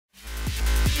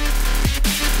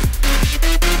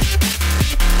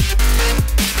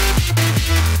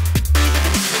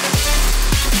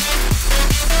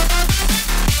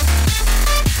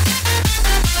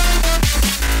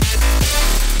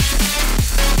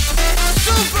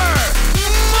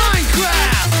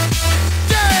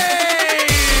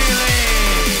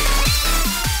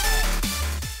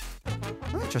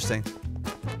interesting.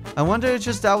 I wonder if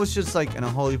that was just like in a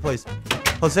holy place.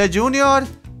 Jose Jr.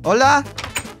 Hola.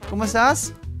 ¿Cómo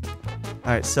estás?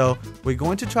 Alright, so we're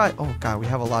going to try. Oh god, we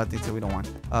have a lot of things that we don't want.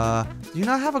 Do you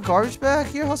not have a garbage bag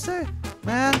here, Jose?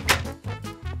 Man,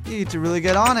 you need to really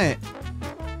get on it.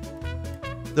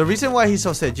 The reason why he's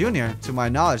Jose Jr., to my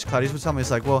knowledge, Clarice was telling me,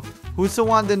 it's like, well, who's the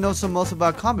one that knows the most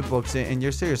about comic books in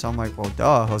your series? I'm like, well,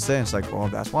 duh, Jose. And it's like, well,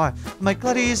 that's why. I'm like,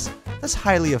 Clarice, that's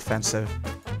highly offensive.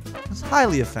 That's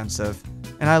highly offensive.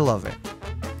 And I love it.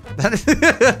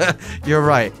 You're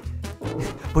right.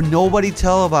 But nobody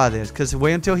tell about this, because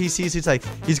wait until he sees, he's like,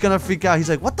 he's gonna freak out. He's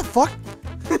like, what the fuck?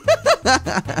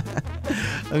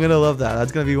 I'm gonna love that.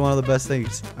 That's gonna be one of the best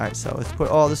things. Alright, so let's put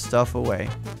all this stuff away.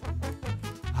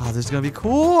 Oh, this is gonna be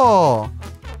cool.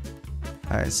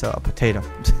 Alright, so a potato.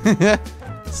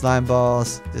 Slime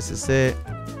balls. This is it.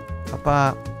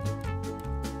 Papa.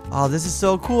 Oh, this is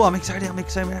so cool. I'm excited. I'm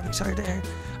excited. I'm excited.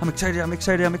 I'm excited. I'm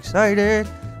excited. I'm excited.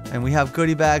 And we have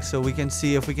goodie bags, so we can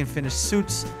see if we can finish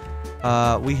suits.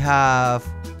 We have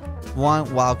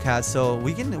one wildcat, so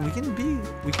we can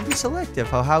be selective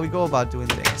how we go about doing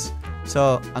things.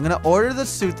 So I'm gonna order the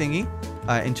suit thingy.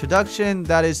 Introduction,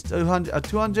 that is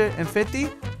 250.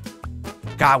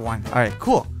 Got one. All right,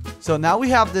 cool. So now we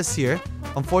have this here.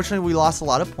 Unfortunately, we lost a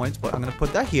lot of points, but I'm gonna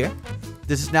put that here.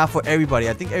 This is now for everybody.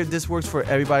 I think this works for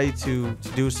everybody to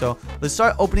do. So let's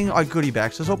start opening our goodie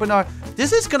bags. Let's open our.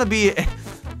 This is gonna be.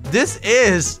 This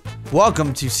is.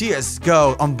 Welcome to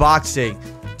CSGO unboxing.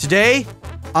 Today,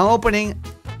 I'm opening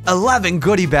 11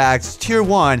 goodie bags, tier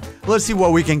 1. Let's see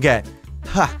what we can get.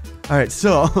 Ha. All right,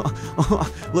 so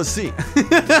let's see.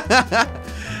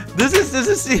 This is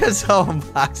CSGO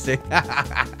unboxing.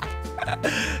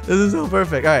 This is so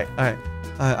perfect. All right.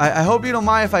 I hope you don't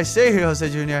mind if I say here, Jose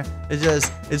Jr.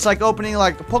 It's like opening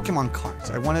like Pokemon cards.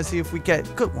 I want to see if we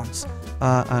get good ones.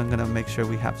 I'm gonna make sure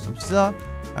we have some stuff.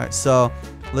 All right, so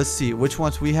let's see which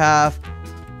ones we have.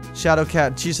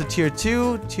 Shadowcat, she's a tier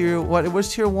 2. Tier what? It was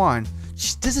tier 1.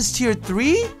 This is tier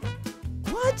 3.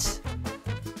 What?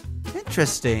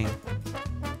 Interesting.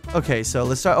 Okay, so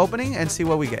let's start opening and see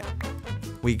what we get.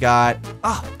 We got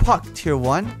Puck tier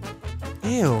 1.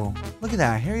 Ew, look at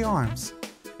that, hairy arms.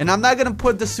 And I'm not gonna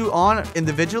put the suit on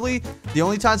individually. The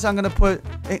only times I'm gonna put.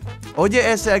 Oye,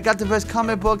 ese, I got the best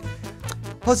comic book.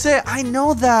 Jose, I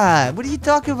know that. What are you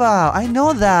talking about? I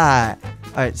know that.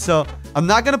 Alright, so I'm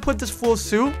not gonna put this full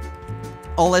suit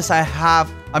unless I have.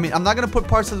 I'm not gonna put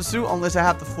parts of the suit unless I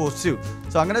have the full suit.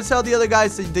 So I'm gonna tell the other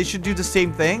guys that they should do the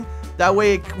same thing. That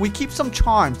way we keep some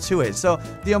charm to it. So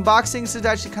the unboxings is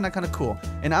actually kind of cool.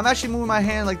 And I'm actually moving my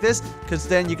hand like this because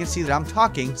then you can see that I'm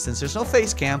talking. Since there's no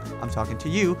face cam, I'm talking to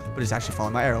you, but it's actually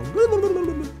following my arrow.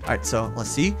 Alright, so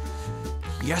let's see.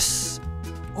 Yes.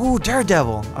 Oh,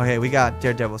 Daredevil. Okay, we got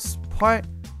Daredevil's part.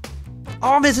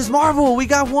 Oh, Mrs. Marvel, we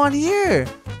got one here.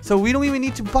 So we don't even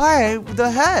need to buy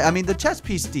the chest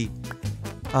piece deep.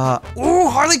 Oh,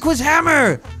 Harley Quinn's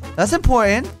hammer. That's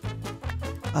important.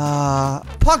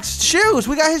 Puck's shoes.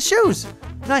 We got his shoes.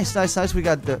 Nice. We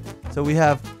got so we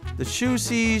have the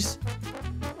shoesies.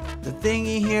 The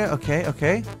thingy here.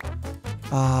 Okay.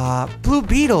 Blue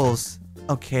Beetles.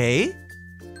 Okay.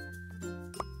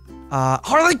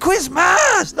 Harley Quinn's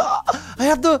mask. I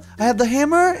have the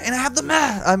hammer and I have the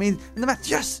mask. The mask.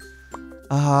 Yes.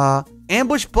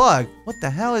 Ambush bug. What the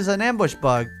hell is an ambush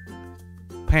bug?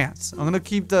 Pants. I'm gonna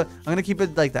keep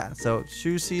it like that. So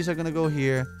shoesies are gonna go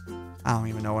here. I don't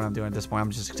even know what I'm doing at this point. I'm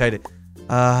just excited.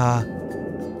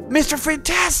 Mr.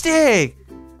 Fantastic.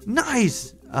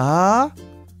 Nice.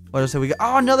 What else have we got?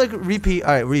 Oh, another repeat.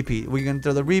 All right, repeat. We're gonna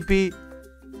throw the repeat.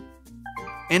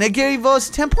 And it gave us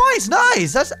 10 points.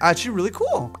 Nice. That's actually really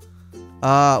cool.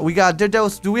 We got Daredevil.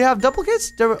 Do we have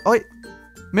duplicates? Oh, wait.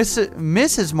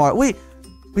 Mrs. Marvel. Wait.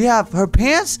 We have her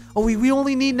pants. Oh, we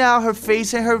only need now her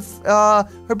face and her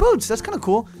boots. That's kind of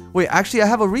cool. Wait, actually, I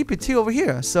have a repeat too over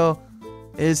here. So,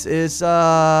 let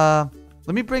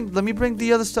me bring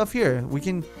the other stuff here. We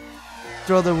can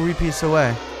throw the repeats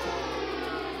away.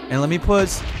 And let me put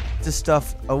this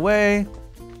stuff away.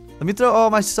 Let me throw all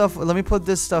my stuff. Let me put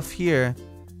this stuff here.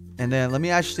 And then let me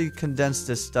actually condense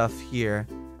this stuff here.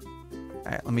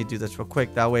 Alright, let me do this real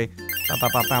quick. That way.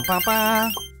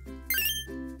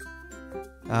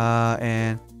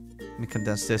 And let me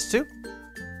condense this too.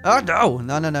 Oh,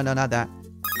 no, not that.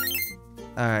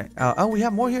 Alright. Oh, we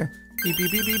have more here. Beep,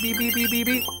 beep, beep, beep, beep, beep, beep, beep,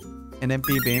 beep. And then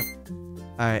beep, beep.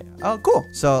 Alright. Oh, cool.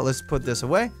 So let's put this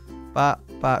away. So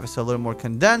a little more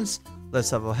condensed. Let's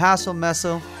have a hassle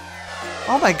messel.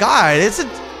 Oh my god, this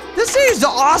is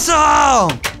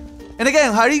awesome! And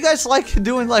again, how do you guys like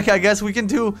doing, like, I guess we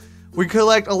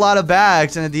collect a lot of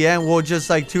bags and at the end we'll just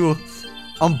like do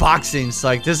unboxings.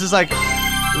 Like, this is like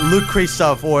loot crate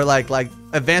stuff or like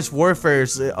Advanced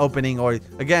Warfare's opening, or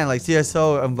again like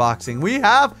CSO unboxing. We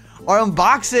have our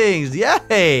unboxings.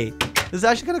 Yay! This is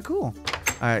actually kind of cool.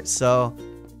 All right, so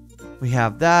we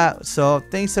have that. So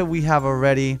things that we have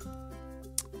already.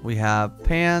 We have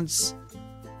pants.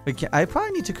 I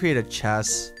probably need to create a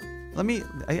chest. Let me.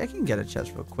 I can get a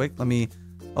chest real quick. Let me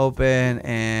open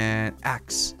and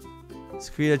X. Let's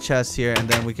create a chest here, and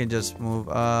then we can just move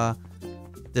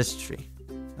this tree.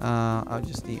 I'll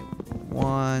just need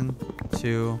 1,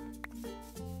 2.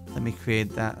 Let me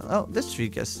create that. Oh, this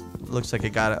tree looks like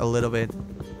it got a little bit.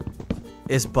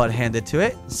 Is butt handed to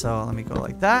it. So let me go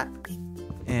like that,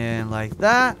 and like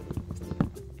that,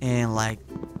 and like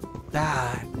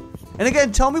that. And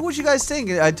again, tell me what you guys think.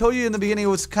 I told you in the beginning it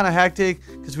was kind of hectic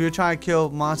because we were trying to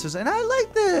kill monsters, and I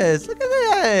like this. Look at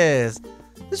this.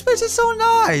 This place is so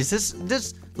nice.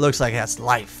 This looks like it has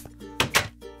life.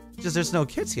 Just there's no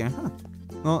kids here, huh?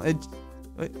 Well,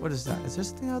 wait, what is that? Is there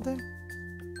something out there?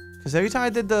 Because every time I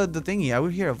did the thingy, I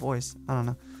would hear a voice. I don't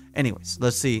know. Anyways,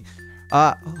 let's see.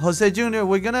 Jose Jr.,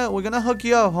 we're gonna hook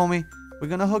you up, homie. We're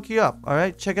gonna hook you up. All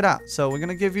right, check it out. So we're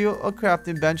gonna give you a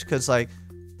crafting bench because like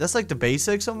that's like the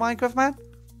basics of Minecraft, man.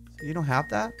 So you don't have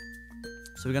that.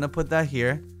 So we're gonna put that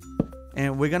here,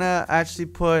 and we're gonna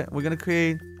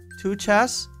create 2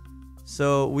 chests,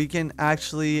 so we can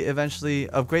actually eventually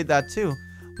upgrade that too.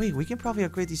 Wait, we can probably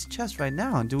upgrade these chests right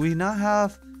now. Do we not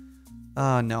have?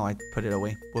 No, I put it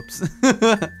away. Whoops.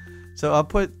 So I'll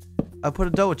put a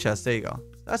double chest. There you go.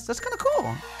 That's kind of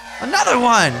cool. Another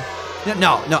one.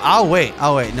 No, I'll wait.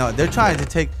 No, they're trying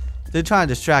to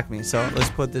distract me. So let's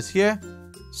put this here.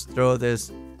 Let's throw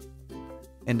this,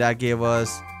 and that gave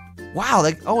us. Wow,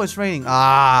 like it's raining.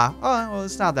 Oh, well,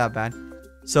 it's not that bad.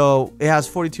 So it has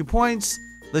 42 points.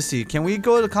 Let's see. Can we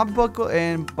go to the comic book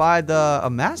and buy a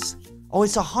mask? Oh,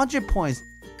 it's 100 points.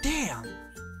 Damn,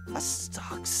 that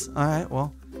sucks. All right,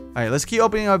 well, all right. Let's keep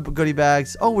opening our goodie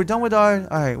bags. Oh, we're done with our.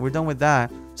 All right, we're done with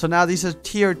that. So now these are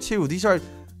tier 2.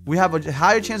 We have a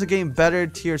higher chance of getting better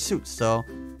tier suits. So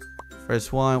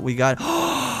first one we got.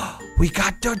 We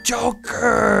got the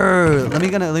Joker. Let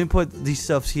me put these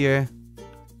stuffs here.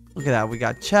 Look at that. We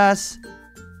got chests.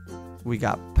 We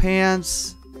got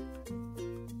pants.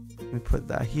 Let me put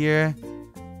that here.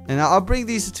 And I'll bring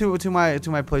these to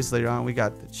my place later on. We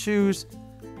got the shoes.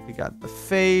 We got the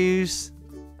face.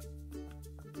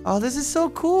 Oh, this is so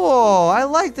cool. I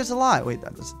like this a lot. Wait,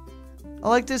 I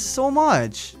like this so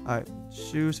much. All right,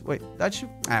 shoes. Wait, that shoe.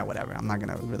 Whatever. I'm not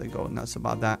gonna really go nuts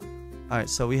about that. All right,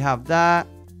 so we have that.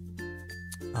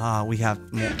 We have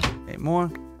more. Okay, more.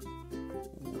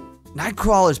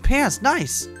 Nightcrawler's pants.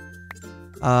 Nice.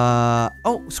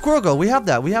 Oh, Squirrel Girl. We have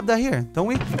that. We have that here, don't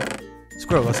we?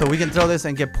 Squirrel Girl. So we can throw this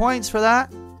and get points for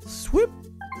that. Swoop.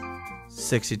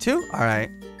 62. All right.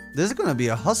 This is gonna be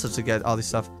a hustle to get all this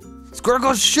stuff. Squirrel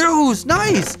Girl's shoes.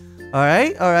 Nice. All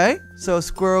right. All right. So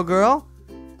Squirrel Girl.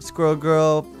 Squirrel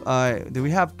Girl. Do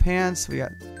we have pants? We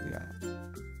got.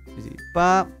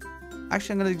 Bop.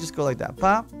 Actually, I'm gonna just go like that.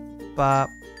 Bop. Bop.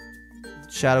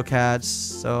 Shadow Cats.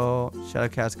 So Shadow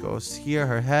Cats goes here.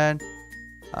 Her head.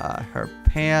 Her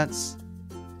pants.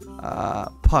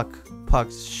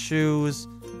 Puck's shoes.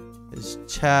 His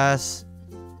chest.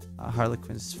 Harley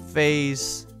Quinn's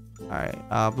face. All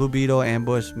right. Blue Beetle.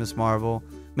 Ambush. Miss Marvel.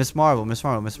 Go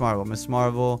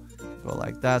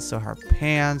like that. So her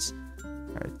pants.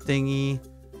 Her thingy.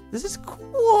 This is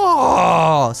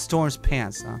cool. Storm's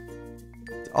pants. Huh?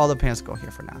 All the pants go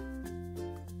here for now.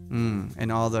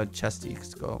 And all the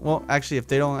chesties go. Well, actually, if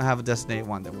they don't have a designated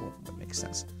one, then that makes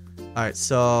sense. All right,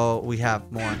 so we have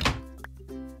more.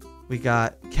 We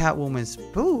got Catwoman's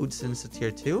boots, and it's a tier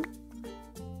 2.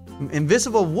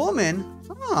 Invisible Woman.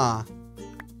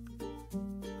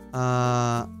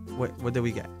 Wait, what did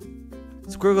we get?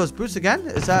 Squirrel Girl's boots again?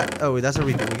 Is that? Oh, that's a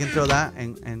repeat. We can throw that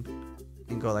and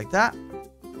go like that.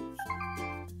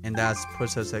 And that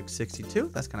puts us at 62.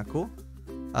 That's kind of cool.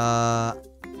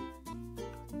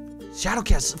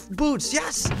 Shadowcat's boots,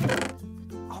 yes!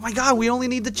 Oh my god, we only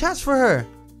need the chest for her.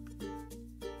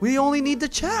 We only need the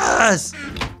chest.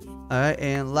 Alright,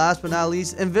 and last but not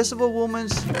least, Invisible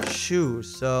Woman's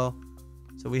shoes. So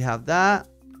we have that.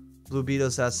 Blue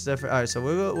Beetles, that's different. Alright, so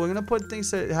we're gonna put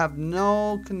things that have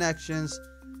no connections.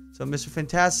 So Mr.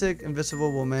 Fantastic,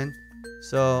 Invisible Woman.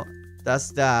 So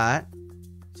that's that.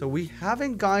 So we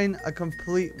haven't gotten a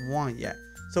complete one yet.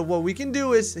 So what we can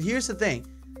do is, here's the thing.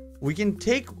 We can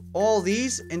take all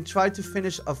these and try to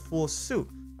finish a full suit.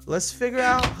 Let's figure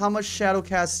out how much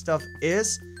Shadowcat stuff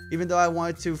is. Even though I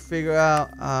wanted to figure out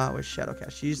where's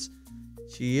Shadowcat.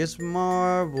 She is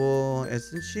Marvel,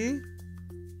 isn't she?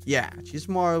 Yeah, she's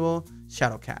Marvel.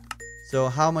 Shadowcat. So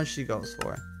how much she goes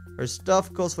for? Her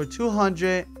stuff goes for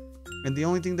 200. And the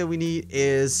only thing that we need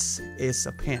is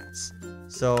a pants.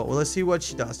 So well, let's see what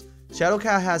she does. Shadow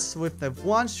Cat has swiftness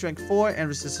 1, strength 4, and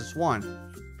resistance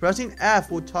 1. Pressing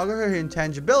F will toggle her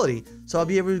intangibility, so I'll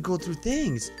be able to go through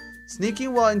things.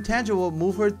 Sneaking while intangible will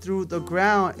move her through the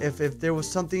ground if there was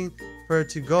something for her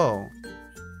to go.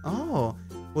 Oh,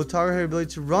 we'll toggle her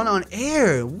ability to run on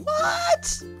air.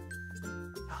 What?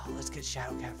 Oh, let's get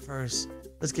Shadow Cat first.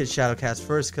 Let's get Shadow Cat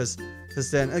first, cause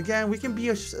then again we can be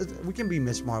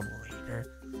Miss Marvel later.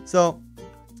 So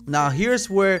now here's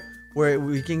where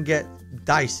we can get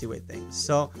dicey with things.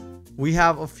 So we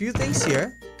have a few things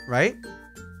here, right?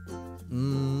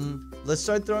 Let's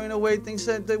start throwing away things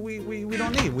that we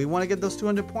don't need. We want to get those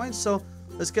 200 points, so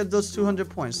let's get those 200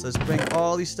 points. Let's bring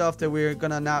all these stuff that we're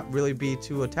gonna not really be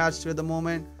too attached to at the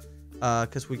moment,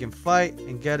 because we can fight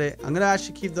and get it. I'm gonna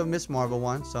actually keep the Miss Marvel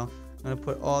one, so I'm gonna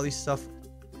put all these stuff,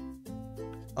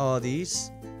 all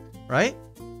these, right?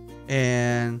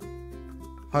 And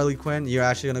Harley Quinn, you're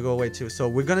actually gonna go away too. So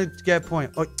we're gonna get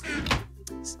point. Oh.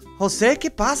 Jose, ¿qué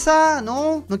pasa?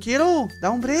 No quiero.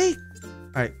 Da un break.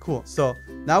 All right, cool. So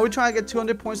now we're trying to get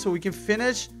 200 points so we can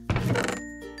finish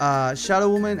Shadow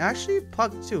Woman. Actually,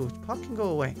 Puck too. Puck can go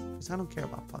away because I don't care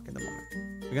about Puck at the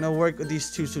moment. We're gonna work with these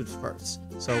two suits first.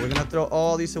 So we're gonna throw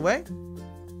all these away.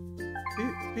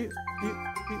 Pew, pew, pew,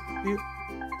 pew,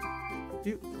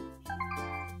 pew,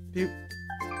 pew,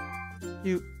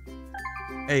 pew.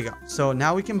 There you go. So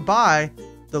now we can buy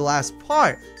the last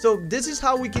part. So this is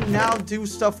how we can now do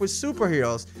stuff with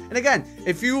superheroes. And again,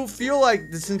 if you feel like,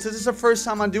 since this is the first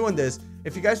time I'm doing this,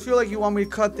 if you guys feel like you want me to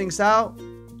cut things out,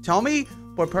 tell me.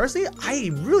 But personally,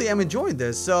 I really am enjoying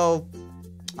this, so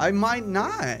I might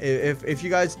not if you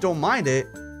guys don't mind it.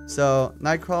 So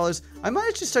Nightcrawlers, I might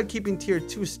actually start keeping tier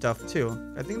 2 stuff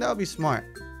too. I think that would be smart.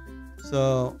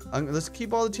 So let's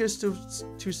keep all the tier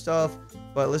 2 stuff,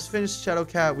 but let's finish Shadow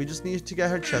Cat. We just need to get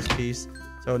her chest piece.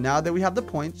 So now that we have the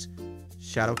points,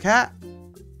 Shadow Cat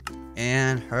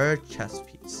and her chest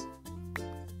piece.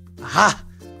 Aha!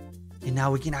 And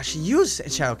now we can actually use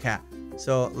Shadow Cat.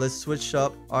 So let's switch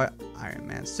up our Iron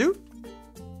Man suit.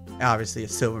 Obviously a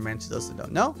Silverman to those that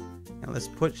don't know. And let's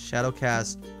put Shadow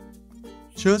Cat's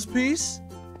chest piece.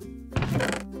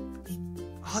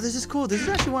 Oh, this is cool. This is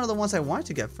actually one of the ones I wanted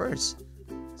to get first.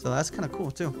 So that's kind of cool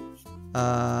too.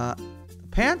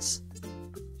 Pants,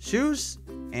 shoes,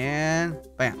 and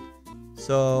bam.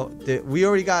 So we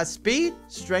already got speed,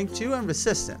 strength 2, and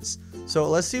resistance. So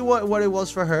let's see what it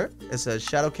was for her. It says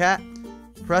Shadow Cat,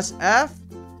 press F,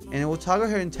 and it will toggle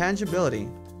her intangibility.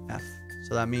 F.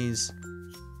 So that means,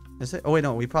 is it? Oh wait,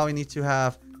 no, we probably need to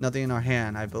have nothing in our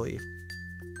hand, I believe.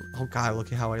 Oh god,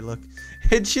 look at how I look.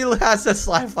 And she has a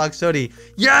Sly Fox hoodie.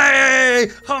 Yay!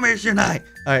 Homie unite!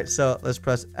 Alright, so let's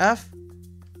press F.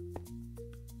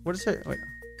 What is it? Wait.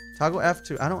 Toggle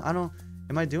F2. I don't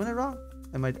am I doing it wrong?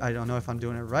 I don't know if I'm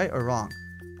doing it right or wrong.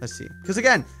 Let's see. Because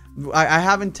again, I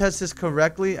haven't tested this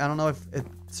correctly. I don't know if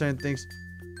certain things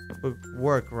would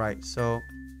work right. So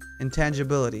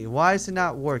intangibility. Why is it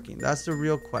not working? That's the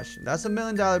real question. That's $1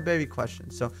 million baby question.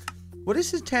 So what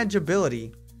is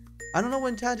intangibility? I don't know what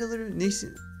intangibility needs.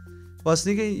 While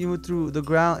sneaking you through the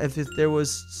ground, if there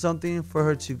was something for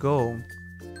her to go.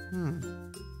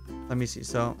 Let me see.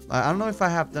 So I don't know if I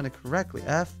have done it correctly.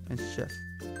 F and shift.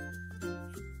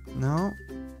 No.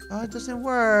 Oh, it doesn't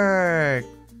work.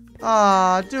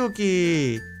 Ah,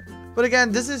 Dookie. But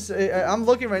again, this is, I'm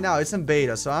looking right now. It's in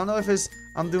beta, so I don't know if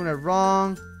I'm doing it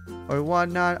wrong or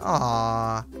whatnot.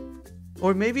 Ah.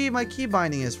 Or maybe my key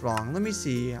binding is wrong. Let me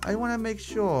see. I want to make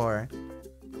sure.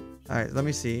 Alright, let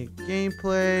me see.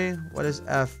 Gameplay. What is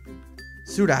F?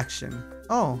 Suit action.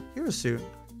 Oh, hero suit.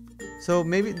 So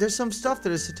maybe there's some stuff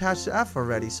that is attached to F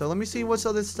already. So let me see what's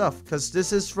other stuff. Because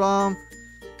this is from,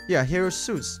 yeah, hero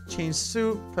suits. Change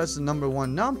suit. Press the number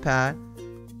 1 numpad.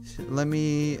 Let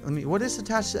me, what is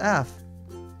attached to F?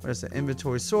 What is it?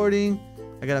 Inventory sorting.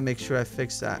 I gotta make sure I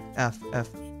fix that. F.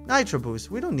 Nitro boost.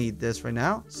 We don't need this right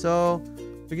now. So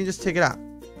we can just take it out.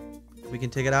 We can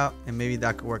take it out and maybe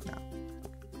that could work now.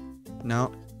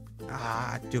 No.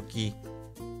 Ah, Dookie.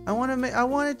 I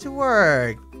want it to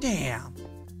work. Damn.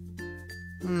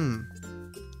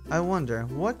 I wonder,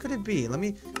 what could it be?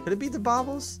 Could it be the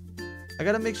baubles? I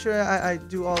gotta make sure I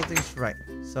do all things right.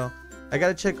 So I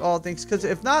gotta check all things, because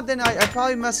if not, then I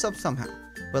probably mess up somehow.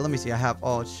 But let me see. I have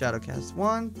all shadow casts.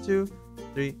 1, 2,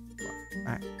 3, 4. All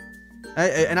right.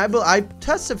 I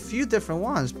tested a few different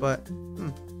ones, but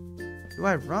do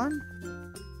I run?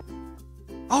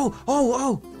 Oh,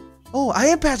 I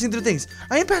am passing through things.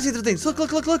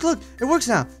 Look. It works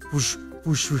now. Whoosh,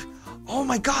 whoosh, whoosh. Oh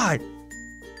my god.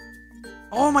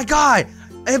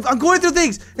 I'm going through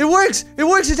things. It works. It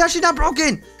works. It's actually not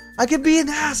broken. I can be an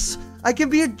ass. I can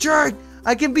be a jerk.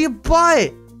 I can be a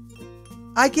butt.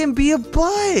 I can be a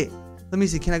butt. Let me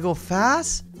see. Can I go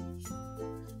fast?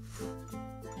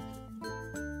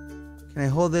 Can I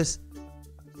hold this?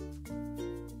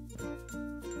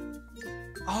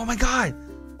 Oh my god.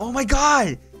 Oh my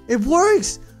god. It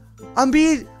works. I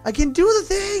can do the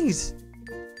things.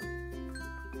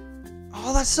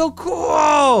 Oh, that's so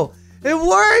cool. It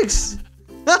works.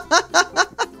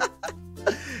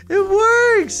 It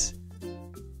works.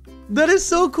 That is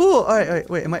so cool. All right,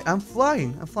 wait. I'm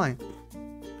flying. I'm flying.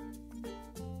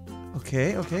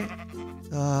 Okay.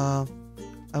 I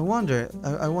wonder.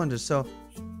 So,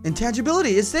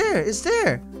 intangibility is there. It's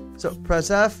there. So press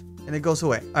F and it goes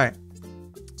away. All right.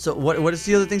 So what is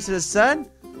the other things that it said?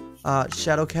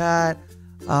 Shadow Cat.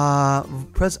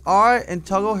 Press R and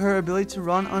toggle her ability to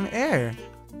run on air.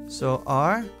 So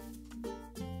R.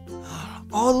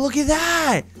 Oh, look at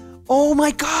that! Oh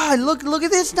my god! Look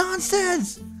at this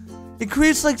nonsense! It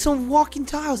creates like some walking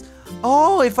tiles.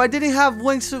 Oh, if I didn't have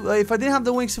wings, if I didn't have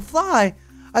the wings to fly,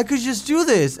 I could just do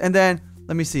this. And then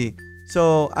let me see.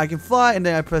 So I can fly, and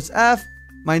then I press F.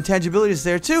 My intangibility is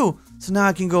there too. So now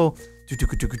I can go.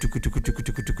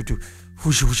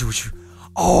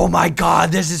 Oh my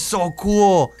god, this is so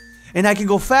cool! And I can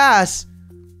go fast.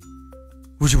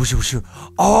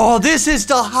 Oh, this is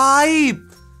the hype!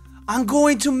 I'm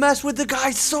going to mess with the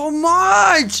guy so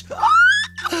much!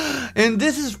 And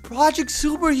this is Project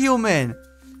Superhuman.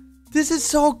 This is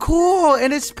so cool,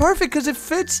 and it's perfect because it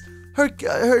fits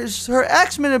her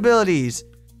X-Men abilities.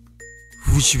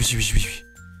 It's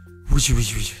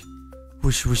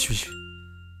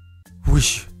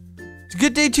a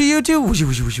good day to you too.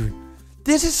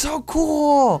 This is so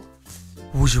cool.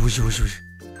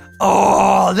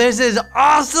 Oh, this is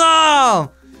awesome.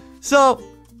 So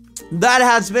that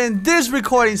has been this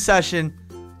recording session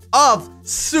of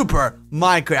Super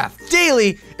Minecraft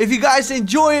Daily. If you guys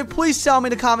enjoy it, please tell me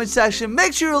in the comment section.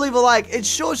 Make sure to leave a like. It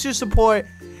shows your support.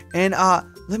 And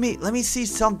let me see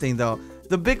something though.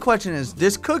 The big question is,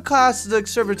 this could cause the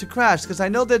server to crash, because I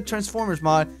know that Transformers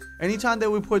mod, anytime that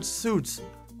we put suits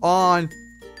on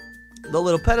the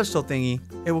little pedestal thingy,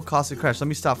 it will cause a crash. Let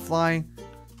me stop flying,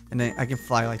 and then I can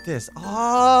fly like this.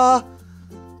 Ah,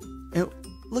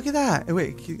 look at that.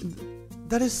 Wait,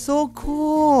 that is so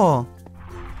cool.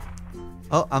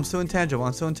 Oh, I'm so intangible.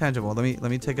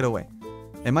 Let me take it away.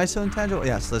 Am I so intangible?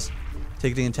 Yes, let's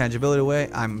take the intangibility away.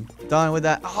 I'm done with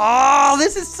that. Oh,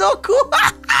 this is so cool.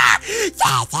 That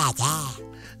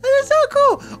is so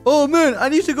cool. Oh man, I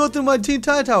need to go through my Teen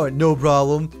Titans Tower. No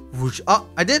problem. Whoosh. Oh,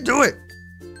 I did do it.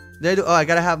 Did I do? Oh, I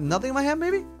gotta have nothing in my hand,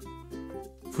 maybe?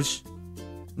 Whoosh.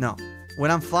 No. When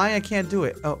I'm flying, I can't do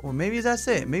it. Oh, well, maybe that's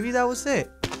it. Maybe that was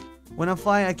it. When I'm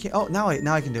flying, I can't. Oh, now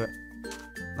I can do it.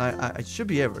 I should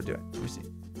be able to do it. Let me see.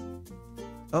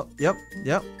 Oh, yep.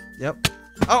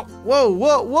 Oh,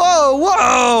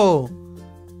 whoa.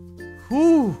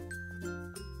 Whew.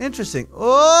 Interesting.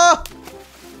 Oh!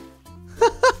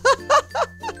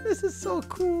 This is so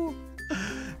cool.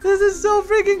 This is so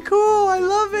freaking cool. I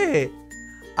love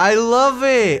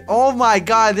it. Oh my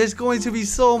god, there's going to be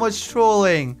so much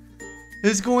trolling.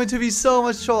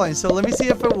 So let me see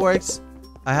if it works.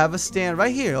 I have a stand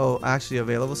right here. Oh, actually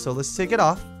available. So let's take it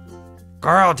off.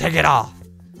 Girl, take it off.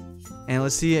 And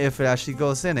let's see if it actually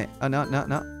goes in it. Oh, no.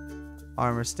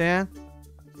 Armor stand.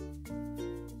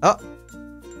 Oh.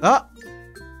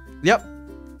 Yep.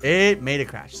 It made it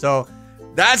crash. So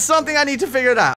that's something I need to figure it out.